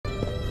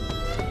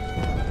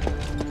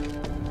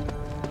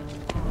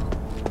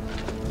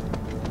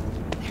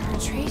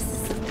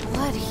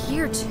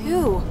here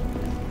too.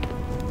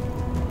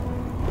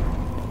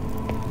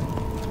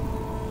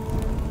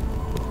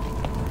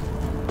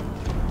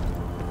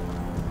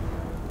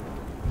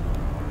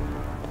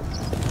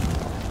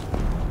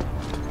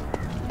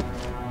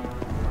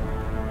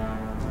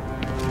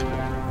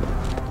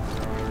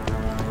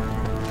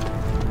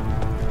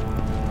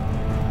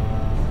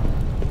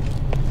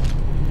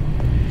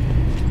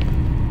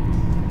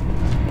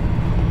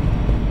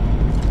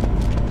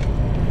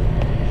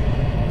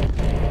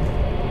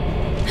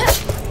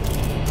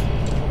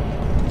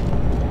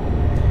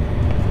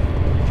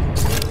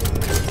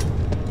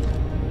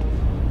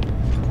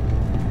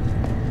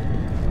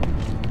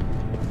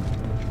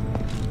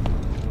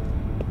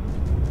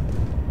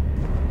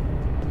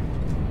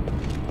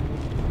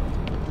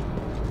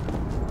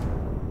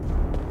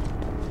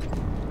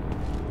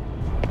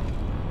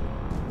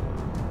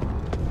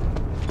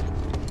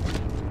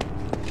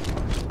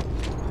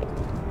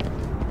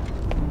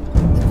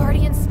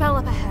 Spell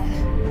up ahead.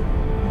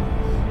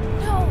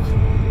 No!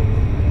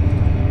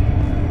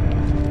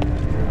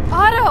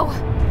 Otto!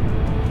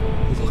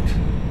 Look.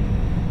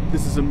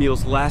 This is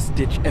Emil's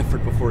last-ditch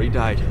effort before he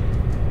died.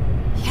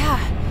 Yeah,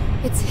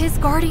 it's his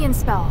guardian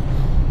spell.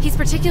 He's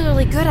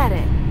particularly good at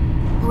it.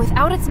 But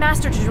without its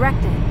master to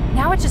direct it,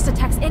 now it just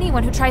attacks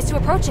anyone who tries to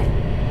approach it.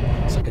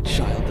 It's like a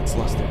child that's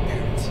lost their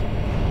parents,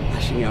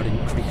 lashing out in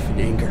grief and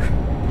anger.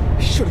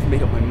 I should have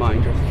made up my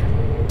mind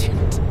earlier.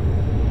 Didn't.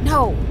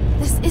 No,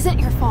 this isn't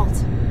your fault.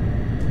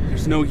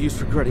 There's no use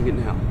regretting it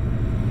now.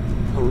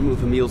 I'll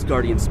remove Emil's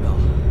guardian spell.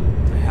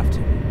 I have to.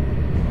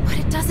 But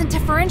it doesn't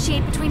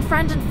differentiate between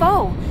friend and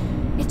foe.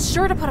 It's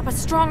sure to put up a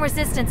strong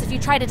resistance if you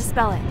try to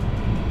dispel it.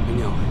 I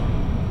know.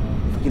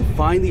 If we can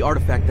find the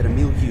artifact that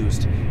Emil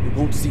used, it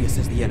won't see us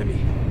as the enemy.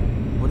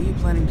 What are you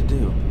planning to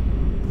do?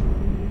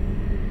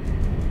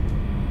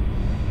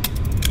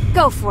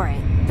 Go for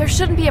it. There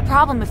shouldn't be a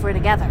problem if we're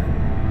together.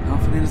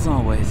 Confident as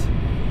always.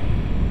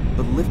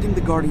 But lifting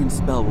the guardian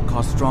spell will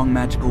cause strong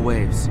magical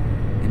waves,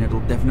 and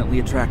it'll definitely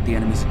attract the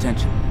enemy's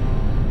attention.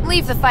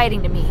 Leave the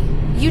fighting to me.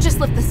 You just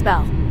lift the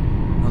spell.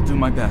 I'll do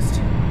my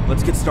best.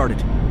 Let's get started.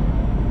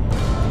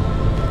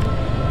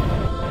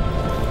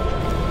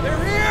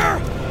 They're here!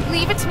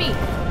 Leave it to me.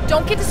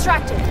 Don't get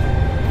distracted.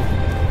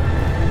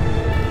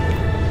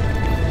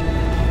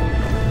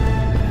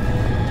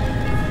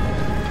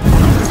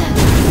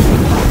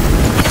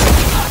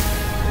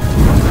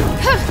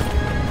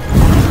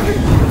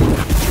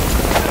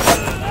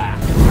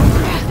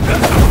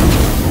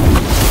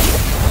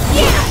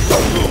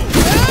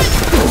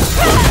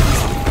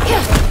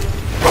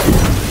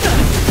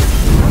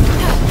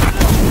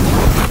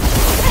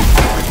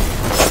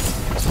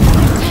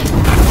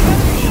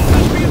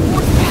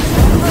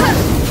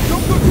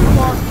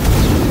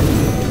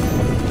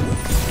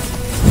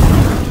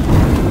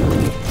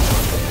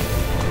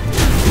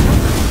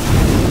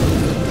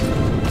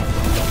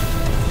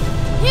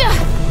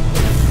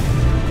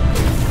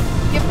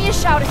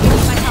 Shout if you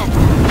need my help.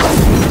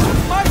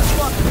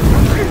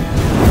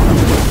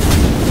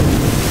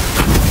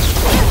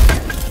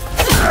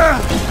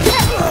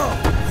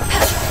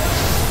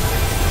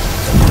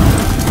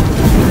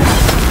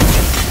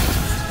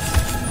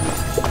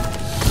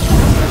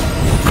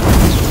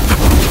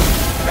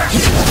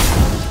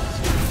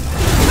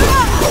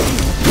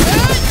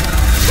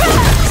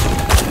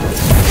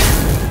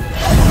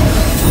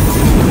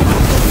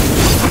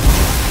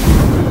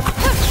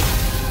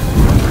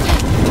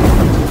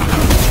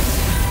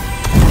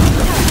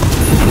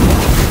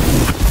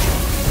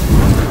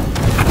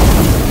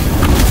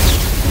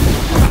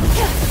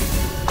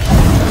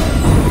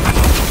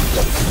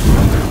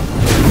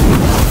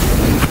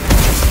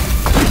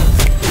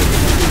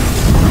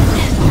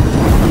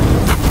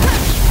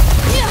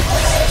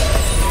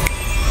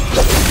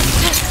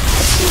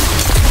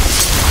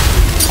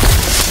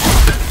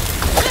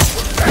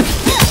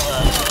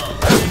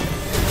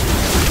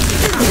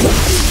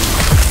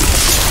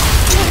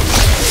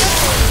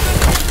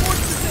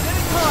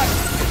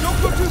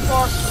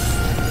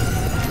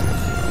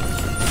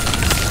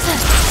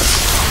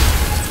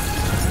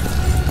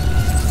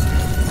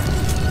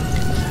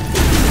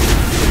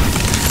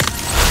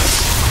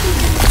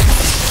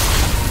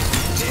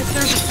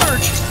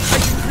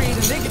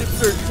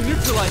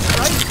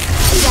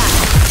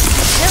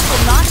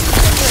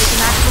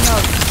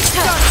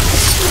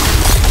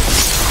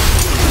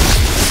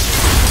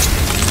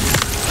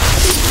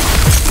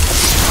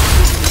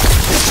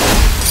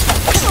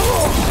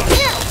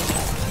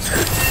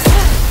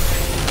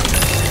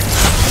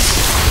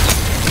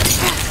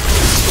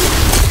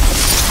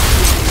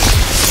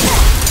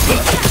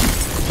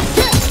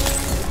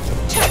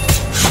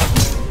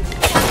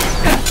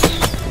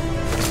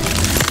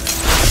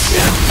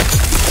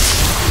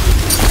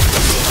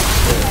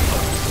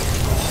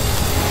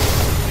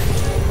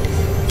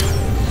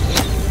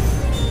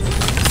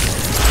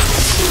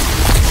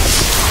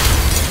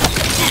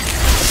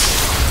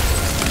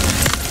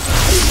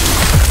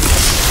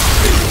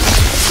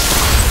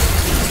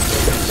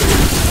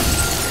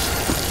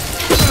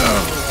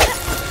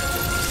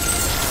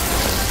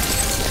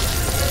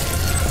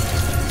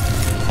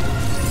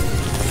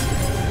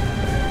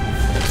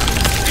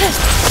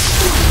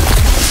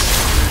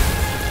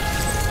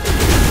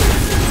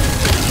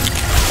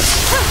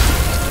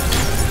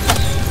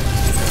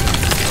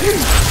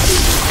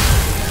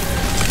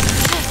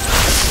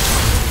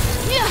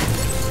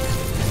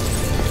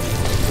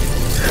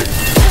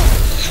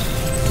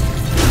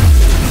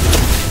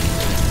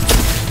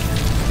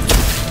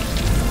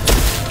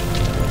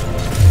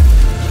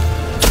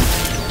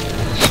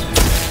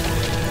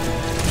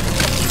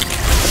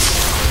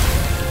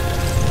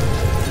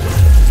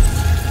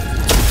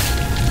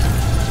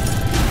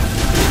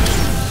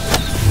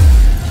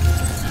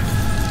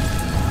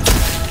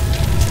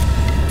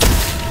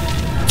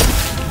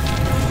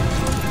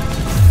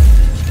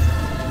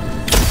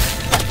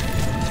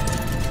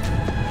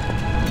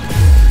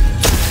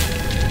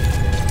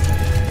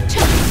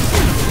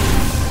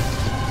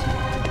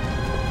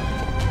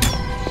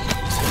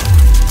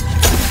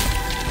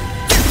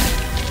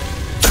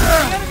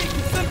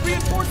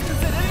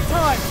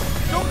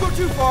 go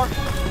too far!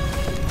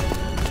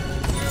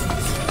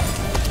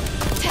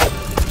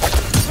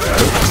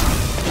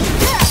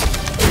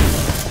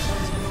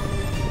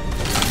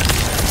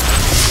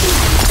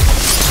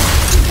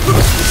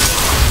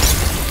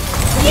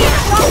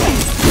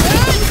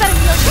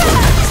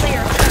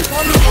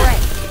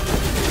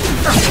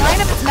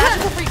 Line up its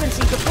magical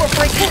frequency before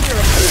breaking through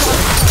it.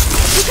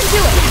 You can do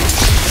it!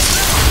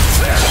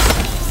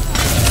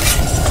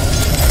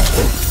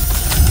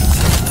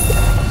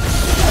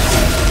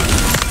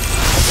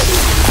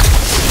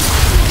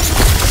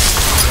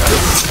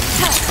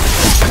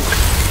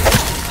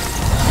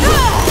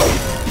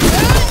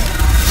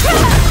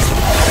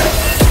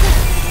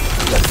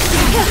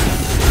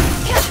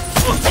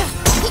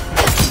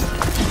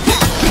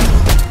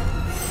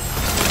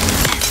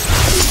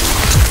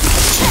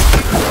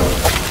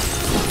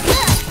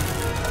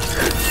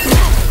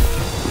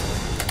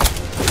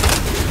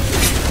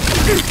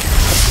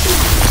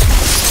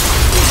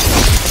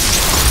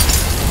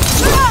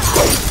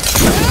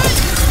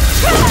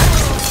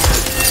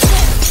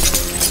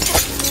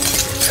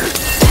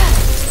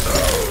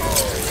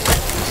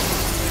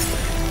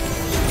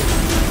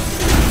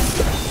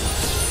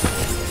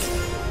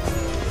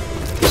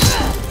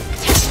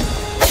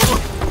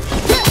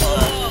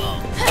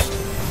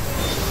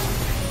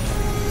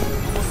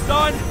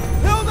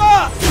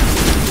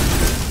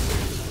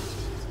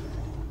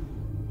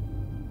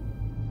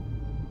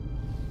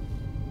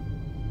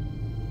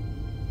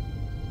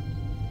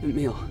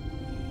 Emil.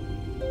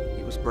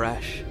 He was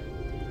brash,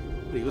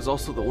 but he was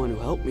also the one who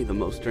helped me the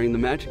most during the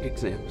magic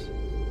exams.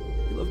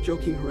 He loved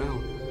joking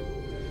around,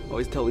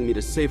 always telling me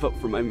to save up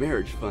for my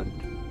marriage fund.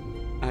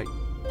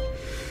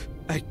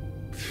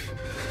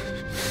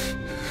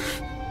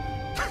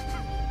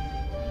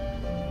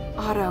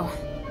 Otto,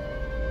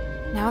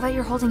 now that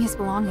you're holding his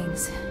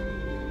belongings,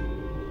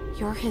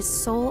 you're his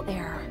sole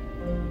heir.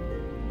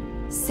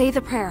 Say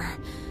the prayer.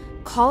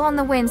 Call on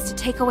the winds to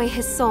take away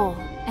his soul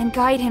and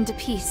guide him to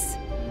peace.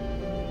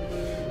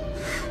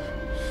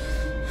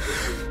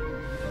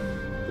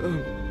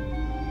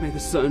 May the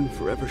sun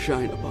forever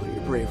shine upon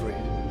your bravery.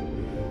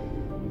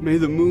 May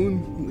the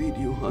moon lead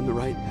you on the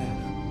right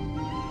path.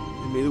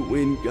 And may the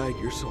wind guide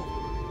your soul.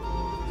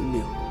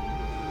 Emil,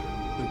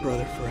 my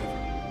brother forever.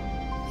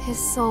 His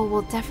soul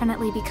will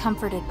definitely be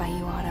comforted by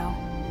you, Otto.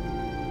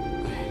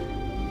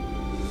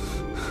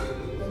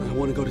 I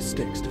want to go to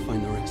Styx to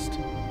find the rest.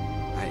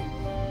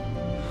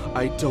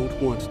 I don't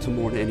want to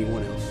mourn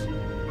anyone else.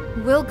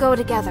 We'll go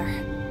together.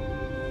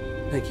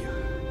 Thank you.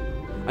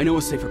 I know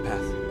a safer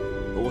path,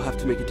 but we'll have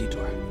to make a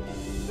detour.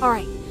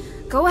 Alright,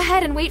 go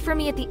ahead and wait for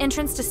me at the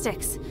entrance to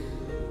Styx.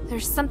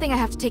 There's something I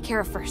have to take care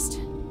of first.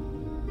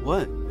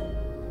 What?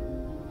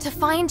 To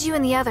find you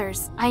and the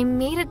others, I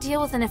made a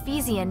deal with an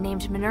Ephesian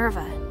named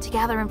Minerva to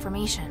gather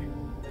information.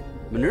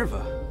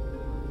 Minerva?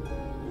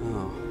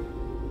 Oh.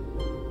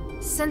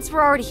 Since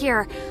we're already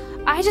here,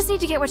 I just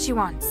need to get what she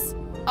wants.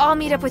 I'll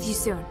meet up with you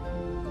soon.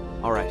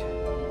 Alright.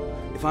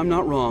 If I'm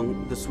not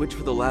wrong, the switch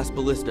for the last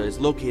ballista is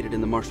located in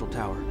the Marshall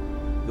Tower.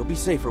 You'll be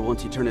safer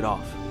once you turn it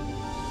off.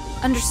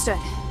 Understood.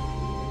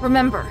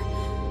 Remember,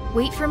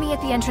 wait for me at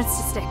the entrance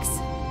to Styx.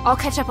 I'll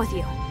catch up with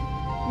you.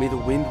 May the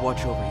wind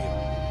watch over you.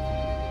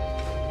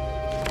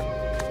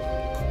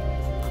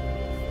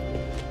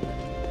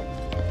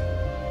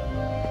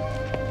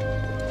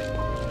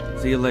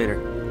 See you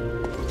later.